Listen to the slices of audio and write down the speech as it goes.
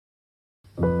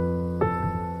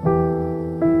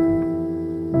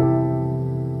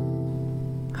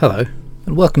Hello,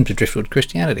 and welcome to Driftwood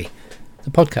Christianity,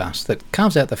 the podcast that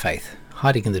carves out the faith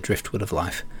hiding in the driftwood of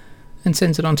life and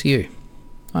sends it on to you.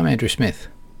 I'm Andrew Smith.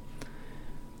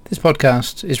 This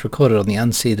podcast is recorded on the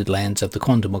unceded lands of the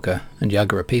Quandamooka and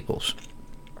Yagara peoples.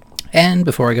 And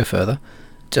before I go further,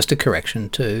 just a correction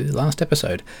to last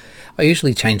episode. I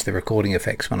usually change the recording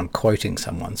effects when I'm quoting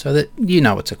someone so that you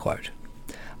know it's a quote.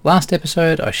 Last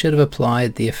episode, I should have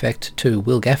applied the effect to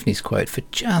Will Gaffney's quote for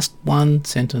just one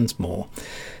sentence more.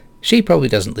 She probably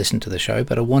doesn't listen to the show,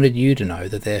 but I wanted you to know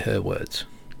that they're her words.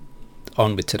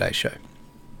 On with today's show.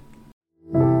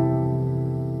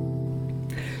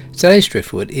 Today's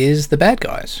Driftwood is The Bad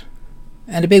Guys.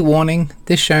 And a big warning,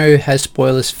 this show has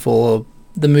spoilers for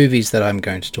the movies that I'm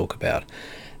going to talk about.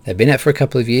 They've been out for a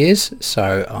couple of years,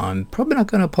 so I'm probably not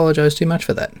going to apologise too much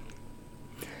for that.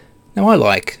 Now, I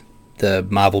like the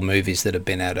Marvel movies that have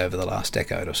been out over the last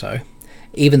decade or so,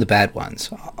 even the bad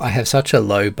ones. I have such a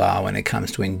low bar when it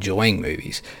comes to enjoying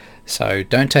movies, so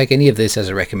don't take any of this as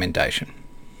a recommendation.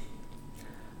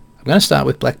 I'm going to start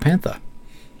with Black Panther.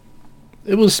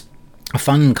 It was a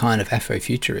fun kind of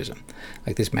Afrofuturism.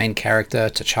 Like this main character,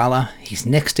 T'Challa, he's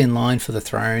next in line for the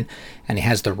throne, and he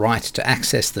has the right to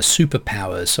access the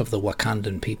superpowers of the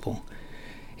Wakandan people.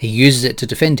 He uses it to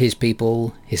defend his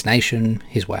people, his nation,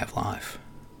 his way of life.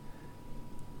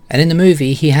 And in the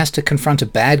movie, he has to confront a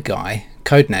bad guy,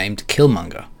 codenamed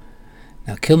Killmonger.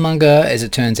 Now, Killmonger, as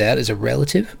it turns out, is a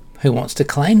relative who wants to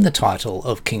claim the title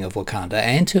of King of Wakanda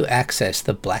and to access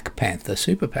the Black Panther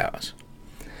superpowers.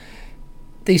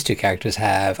 These two characters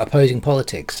have opposing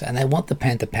politics, and they want the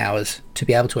Panther powers to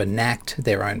be able to enact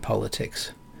their own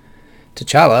politics.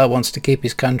 T'Challa wants to keep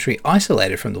his country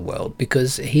isolated from the world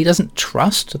because he doesn't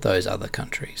trust those other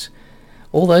countries.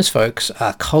 All those folks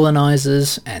are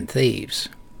colonizers and thieves.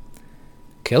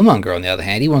 Killmonger, on the other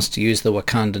hand, he wants to use the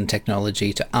Wakandan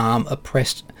technology to arm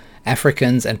oppressed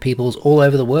Africans and peoples all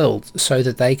over the world so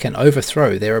that they can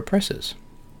overthrow their oppressors.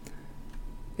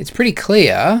 It's pretty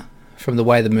clear from the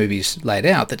way the movie's laid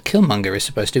out that Killmonger is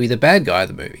supposed to be the bad guy of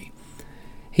the movie.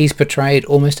 He's portrayed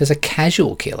almost as a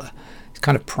casual killer. He's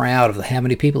kind of proud of how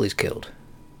many people he's killed,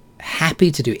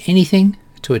 happy to do anything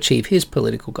to achieve his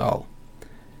political goal.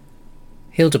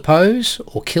 He'll depose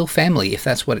or kill family if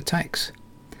that's what it takes.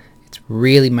 It's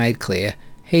really made clear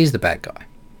he's the bad guy.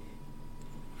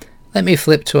 Let me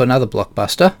flip to another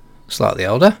blockbuster, slightly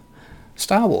older,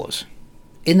 Star Wars.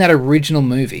 In that original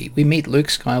movie, we meet Luke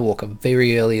Skywalker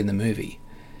very early in the movie.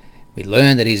 We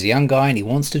learn that he's a young guy and he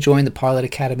wants to join the pilot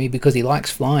academy because he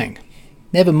likes flying.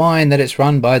 Never mind that it's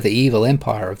run by the evil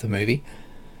empire of the movie.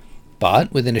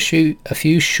 But within a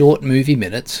few short movie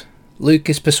minutes, Luke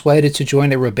is persuaded to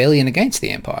join a rebellion against the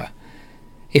empire.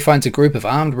 He finds a group of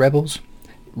armed rebels,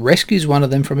 rescues one of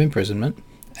them from imprisonment,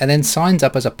 and then signs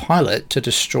up as a pilot to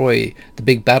destroy the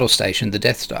big battle station, the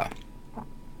Death Star.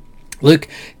 Luke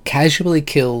casually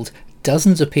killed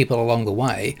dozens of people along the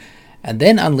way, and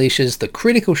then unleashes the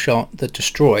critical shot that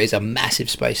destroys a massive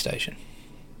space station.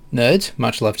 Nerds,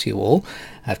 much love to you all,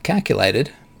 have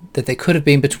calculated that there could have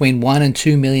been between 1 and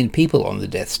 2 million people on the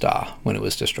Death Star when it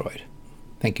was destroyed.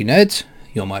 Thank you, nerds.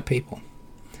 You're my people.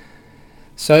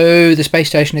 So the space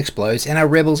station explodes and our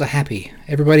rebels are happy.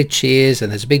 Everybody cheers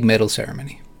and there's a big medal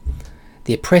ceremony.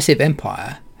 The oppressive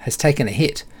empire has taken a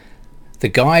hit. The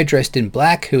guy dressed in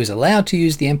black who is allowed to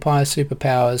use the empire's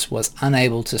superpowers was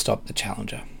unable to stop the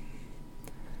challenger.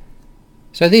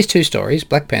 So these two stories,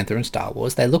 Black Panther and Star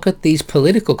Wars, they look at these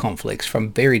political conflicts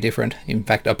from very different, in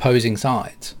fact opposing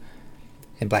sides.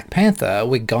 In Black Panther,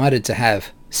 we're guided to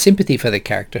have sympathy for the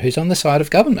character who's on the side of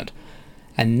government,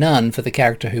 and none for the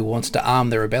character who wants to arm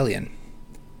the rebellion.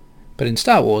 But in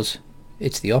Star Wars,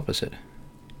 it's the opposite.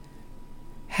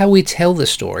 How we tell the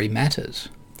story matters,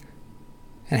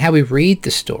 and how we read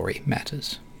the story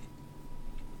matters.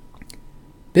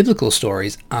 Biblical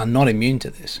stories are not immune to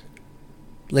this.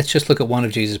 Let's just look at one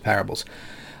of Jesus' parables,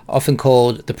 often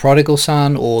called the prodigal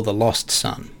son or the lost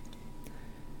son.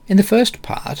 In the first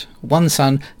part, one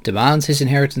son demands his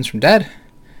inheritance from dad,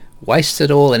 wastes it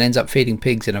all and ends up feeding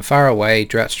pigs in a faraway,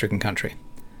 drought-stricken country.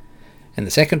 In the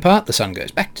second part, the son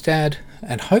goes back to dad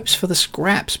and hopes for the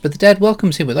scraps, but the dad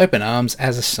welcomes him with open arms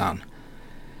as a son.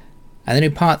 And then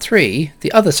in part 3,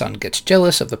 the other son gets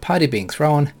jealous of the party being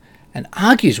thrown and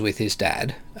argues with his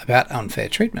dad about unfair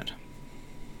treatment.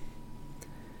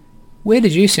 Where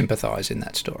did you sympathise in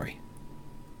that story?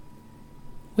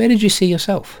 Where did you see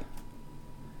yourself?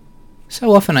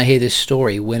 So often I hear this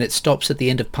story when it stops at the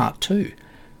end of part 2.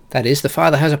 That is, the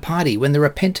father has a party when the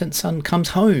repentant son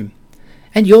comes home.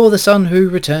 And you're the son who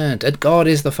returned, and God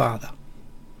is the father.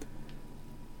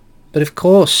 But of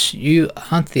course, you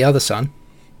aren't the other son.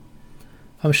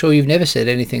 I'm sure you've never said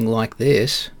anything like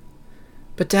this.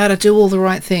 But Dad, I do all the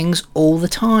right things all the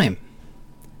time.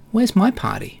 Where's my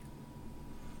party?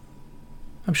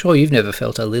 I'm sure you've never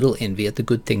felt a little envy at the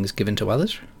good things given to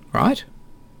others, right?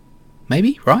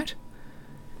 Maybe, right?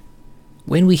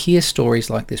 When we hear stories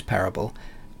like this parable,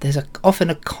 there's often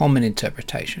a common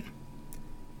interpretation.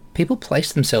 People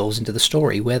place themselves into the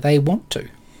story where they want to.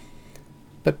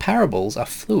 But parables are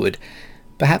fluid,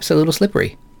 perhaps a little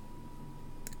slippery.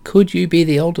 Could you be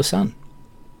the older son?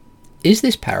 Is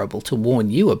this parable to warn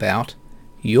you about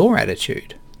your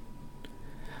attitude?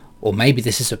 Or maybe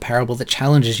this is a parable that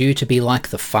challenges you to be like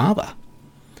the Father.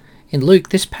 In Luke,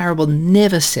 this parable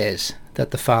never says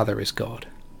that the Father is God.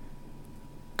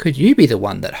 Could you be the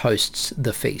one that hosts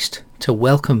the feast to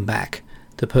welcome back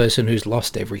the person who's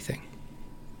lost everything?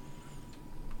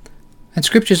 And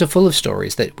scriptures are full of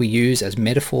stories that we use as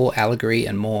metaphor, allegory,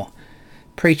 and more.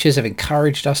 Preachers have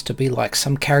encouraged us to be like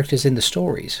some characters in the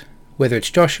stories, whether it's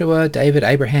Joshua, David,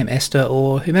 Abraham, Esther,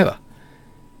 or whomever.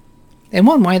 In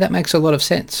one way, that makes a lot of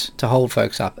sense to hold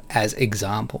folks up as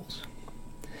examples.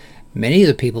 Many of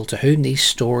the people to whom these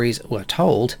stories were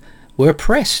told were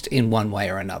oppressed in one way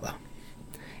or another.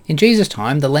 In Jesus'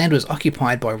 time, the land was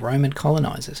occupied by Roman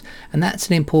colonizers, and that's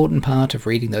an important part of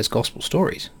reading those gospel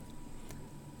stories.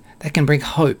 That can bring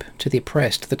hope to the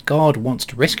oppressed that God wants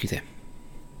to rescue them.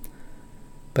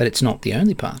 But it's not the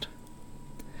only part.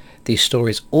 These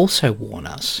stories also warn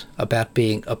us about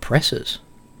being oppressors.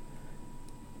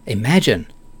 Imagine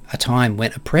a time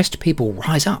when oppressed people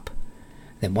rise up.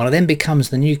 Then one of them becomes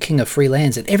the new king of free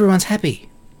lands and everyone's happy.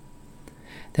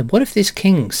 Then what if this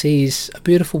king sees a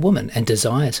beautiful woman and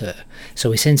desires her,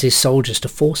 so he sends his soldiers to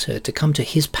force her to come to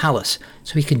his palace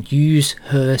so he can use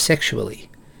her sexually?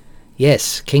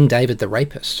 Yes, King David the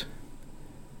rapist.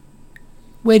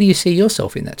 Where do you see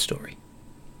yourself in that story?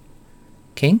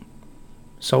 King?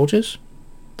 Soldiers?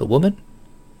 The woman?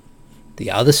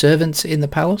 The other servants in the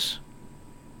palace?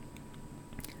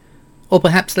 Or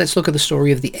perhaps let's look at the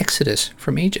story of the Exodus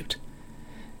from Egypt.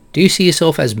 Do you see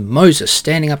yourself as Moses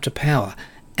standing up to power,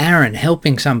 Aaron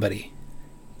helping somebody?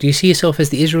 Do you see yourself as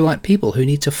the Israelite people who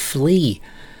need to flee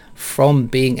from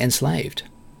being enslaved?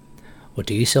 Or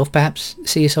do you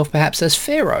see yourself perhaps as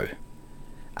Pharaoh?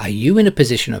 Are you in a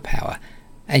position of power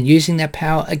and using that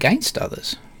power against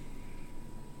others?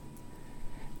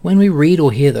 When we read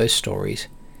or hear those stories,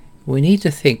 we need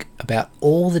to think about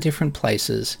all the different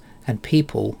places and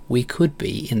people we could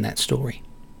be in that story.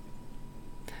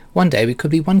 One day we could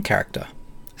be one character,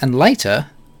 and later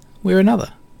we're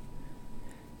another.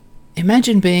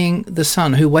 Imagine being the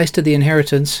son who wasted the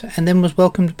inheritance and then was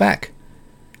welcomed back,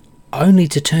 only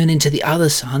to turn into the other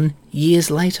son years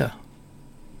later.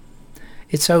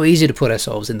 It's so easy to put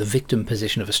ourselves in the victim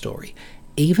position of a story,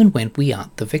 even when we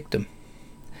aren't the victim.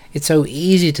 It's so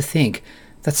easy to think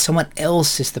that someone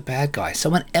else is the bad guy,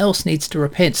 someone else needs to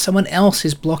repent, someone else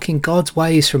is blocking God's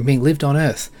ways from being lived on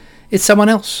earth. It's someone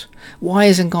else. Why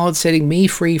isn't God setting me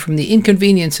free from the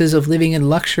inconveniences of living in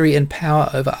luxury and power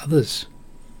over others?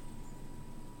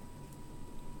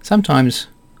 Sometimes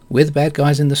we're the bad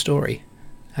guys in the story,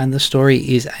 and the story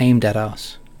is aimed at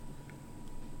us.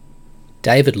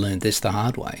 David learned this the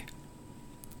hard way.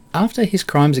 After his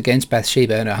crimes against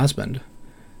Bathsheba and her husband,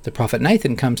 the prophet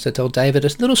Nathan comes to tell David a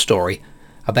little story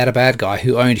about a bad guy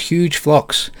who owned huge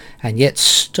flocks and yet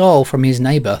stole from his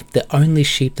neighbour the only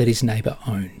sheep that his neighbour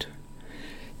owned.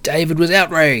 David was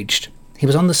outraged. He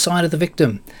was on the side of the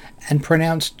victim and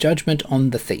pronounced judgment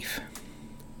on the thief.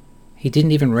 He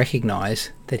didn't even recognise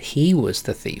that he was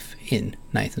the thief in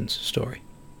Nathan's story.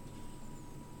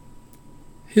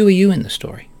 Who are you in the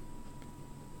story?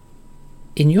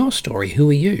 In your story, who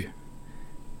are you?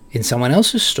 In someone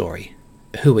else's story,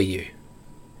 who are you?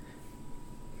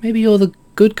 Maybe you're the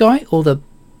good guy or the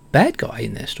bad guy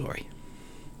in their story.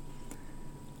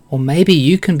 Or maybe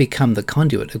you can become the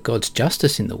conduit of God's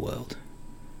justice in the world,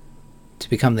 to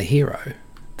become the hero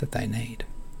that they need.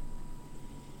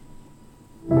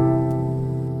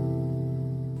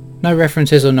 No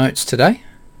references or notes today.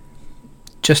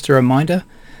 Just a reminder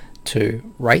to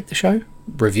rate the show,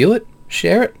 review it,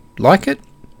 share it, like it.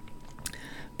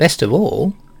 Best of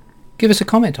all, give us a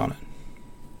comment on it,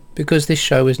 because this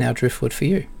show is now Driftwood for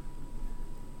you.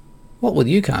 What will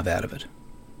you carve out of it?